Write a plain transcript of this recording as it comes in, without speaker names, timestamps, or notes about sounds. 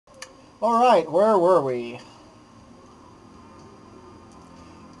Alright, where were we?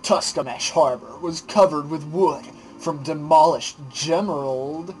 Tuskamesh Harbor was covered with wood from demolished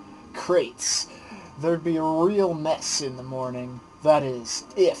Gemerald crates. There'd be a real mess in the morning. That is,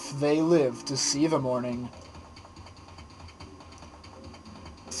 if they live to see the morning.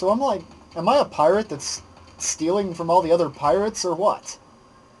 So I'm like, am I a pirate that's stealing from all the other pirates, or what?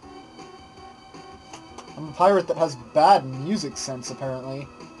 I'm a pirate that has bad music sense, apparently.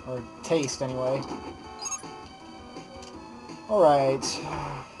 Or taste, anyway. Alright.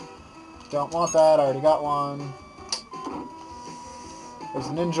 Don't want that, I already got one. There's a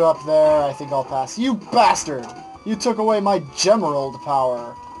ninja up there, I think I'll pass. You bastard! You took away my Gemerald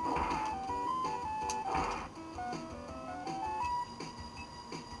power!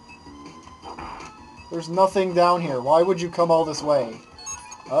 There's nothing down here. Why would you come all this way?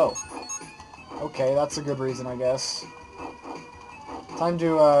 Oh. Okay, that's a good reason, I guess. Time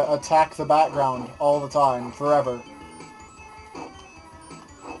to attack the background all the time, forever.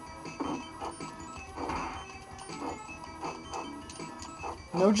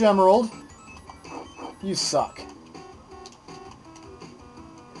 No Gemerald. You suck.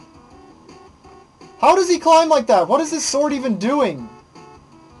 How does he climb like that? What is this sword even doing?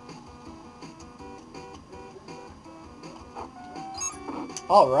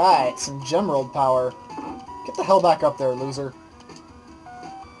 Alright, some Gemerald power. Get the hell back up there, loser.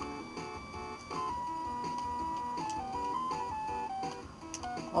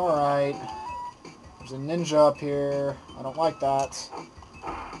 Alright. There's a ninja up here. I don't like that.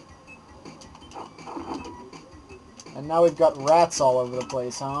 And now we've got rats all over the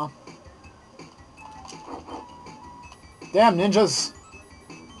place, huh? Damn, ninjas!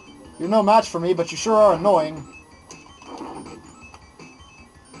 You're no match for me, but you sure are annoying.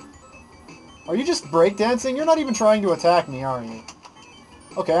 Are you just breakdancing? You're not even trying to attack me, are you?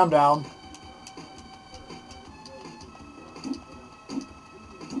 Okay, I'm down.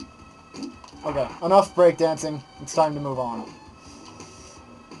 Okay, enough breakdancing. It's time to move on.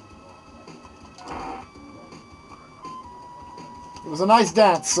 It was a nice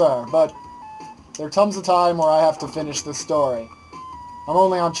dance, sir, but there comes a time where I have to finish this story. I'm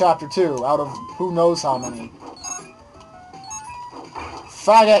only on chapter 2, out of who knows how many.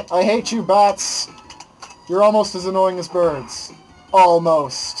 Faggot! I hate you, bats! You're almost as annoying as birds.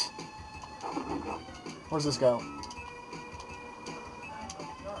 Almost. Where's this go?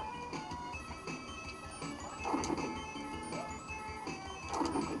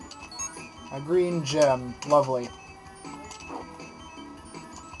 A green gem. Lovely.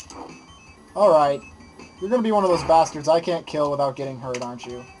 Alright. You're gonna be one of those bastards I can't kill without getting hurt, aren't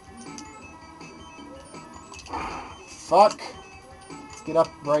you? Fuck. Let's get up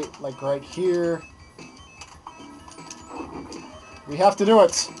right here. We have to do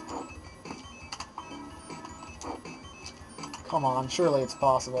it! Come on, surely it's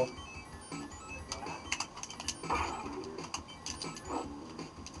possible.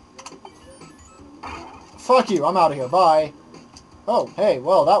 Fuck you, I'm out of here, bye! Oh, hey,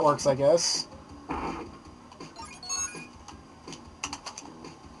 well, that works, I guess.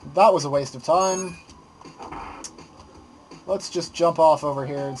 That was a waste of time. Let's just jump off over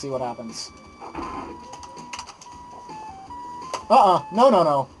here and see what happens. No, no,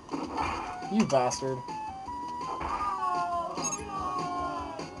 no. You bastard.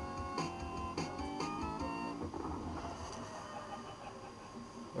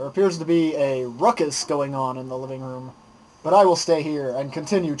 There appears to be a ruckus going on in the living room, but I will stay here and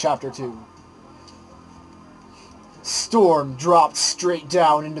continue Chapter 2. Storm dropped straight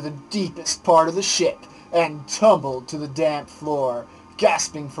down into the deepest part of the ship and tumbled to the damp floor,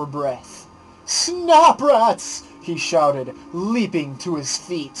 gasping for breath. "Snap, rats!" he shouted, leaping to his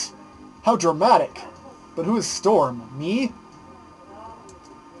feet. How dramatic! But who is Storm? Me?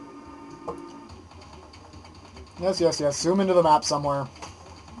 Yes, yes, yes. Zoom into the map somewhere.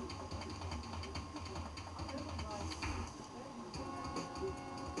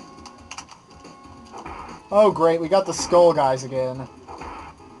 Oh, great. We got the skull guys again.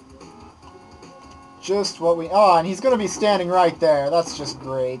 Just what we... Oh, and he's going to be standing right there. That's just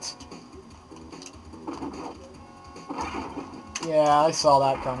great. Yeah, I saw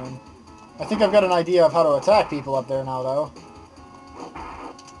that coming. I think I've got an idea of how to attack people up there now, though.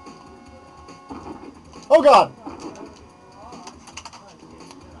 Oh, God!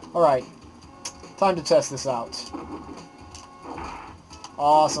 Alright. Time to test this out.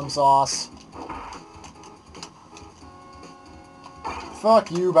 Awesome sauce.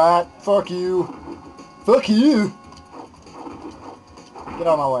 Fuck you, bat. Fuck you. Fuck you! Get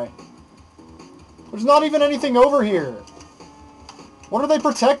out of my way. There's not even anything over here. What are they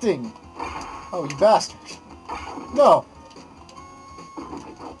protecting? Oh, you bastard. No.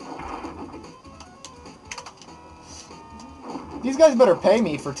 These guys better pay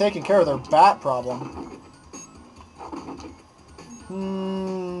me for taking care of their bat problem.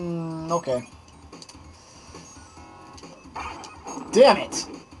 Okay. Damn it!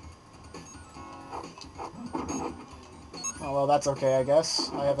 Oh, well, that's okay, I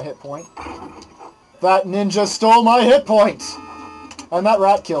guess. I have a hit point. That ninja stole my hit point! And that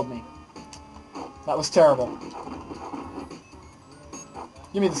rat killed me. That was terrible.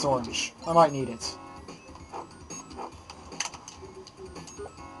 Give me this orange. I might need it.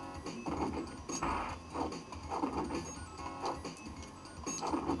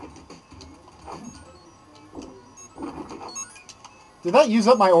 Did that use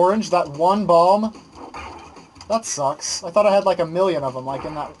up my orange? That one bomb? That sucks. I thought I had like a million of them, like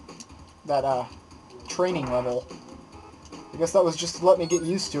in that training level. I guess that was just to let me get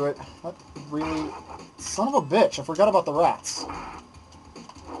used to it. That really... Son of a bitch, I forgot about the rats.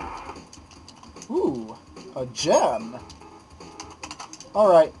 Ooh, a gem.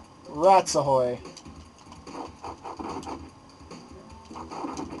 Alright, rats ahoy.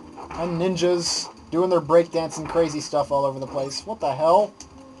 And ninjas doing their breakdancing crazy stuff all over the place. What the hell?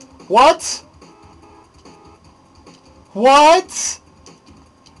 What? What?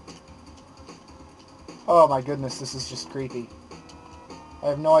 Oh my goodness, this is just creepy. I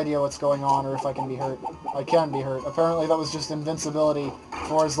have no idea what's going on or if I can be hurt. I can be hurt. Apparently that was just invincibility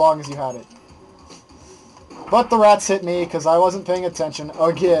for as long as you had it. But the rats hit me because I wasn't paying attention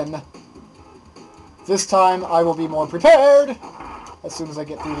again. This time I will be more prepared as soon as I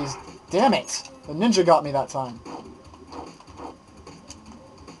get through these. Damn it! The ninja got me that time.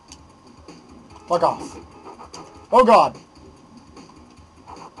 Fuck off. Oh god!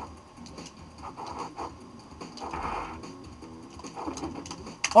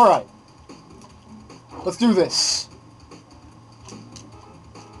 Alright. Let's do this.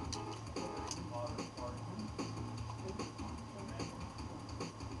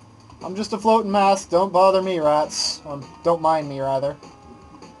 I'm just a floating mass. Don't bother me, rats. Or don't mind me, rather.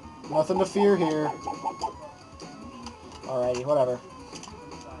 Nothing to fear here. Alrighty, whatever.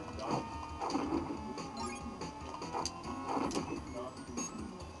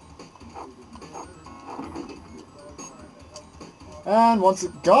 And once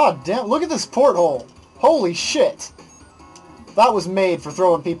it... God damn, look at this porthole! Holy shit! That was made for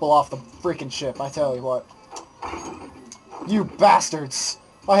throwing people off the freaking ship, I tell you what. You bastards!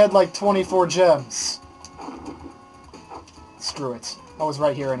 I had like 24 gems. Screw it. I was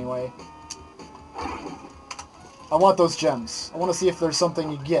right here anyway. I want those gems. I want to see if there's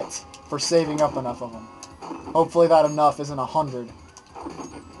something you get for saving up enough of them. Hopefully that enough isn't 100.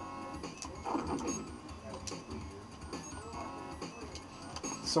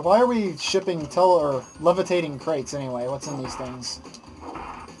 So why are we shipping or levitating crates anyway? What's in these things?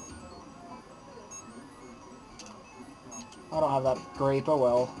 I don't have that grape, oh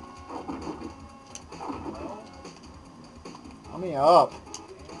well. Let me up.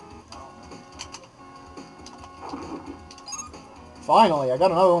 Finally, I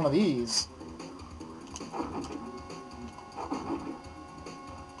got another one of these.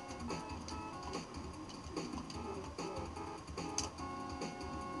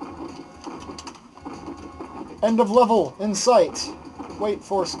 End of level in sight. Wait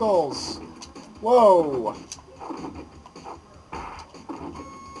for skulls. Whoa.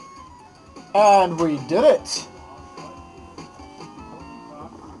 And we did it.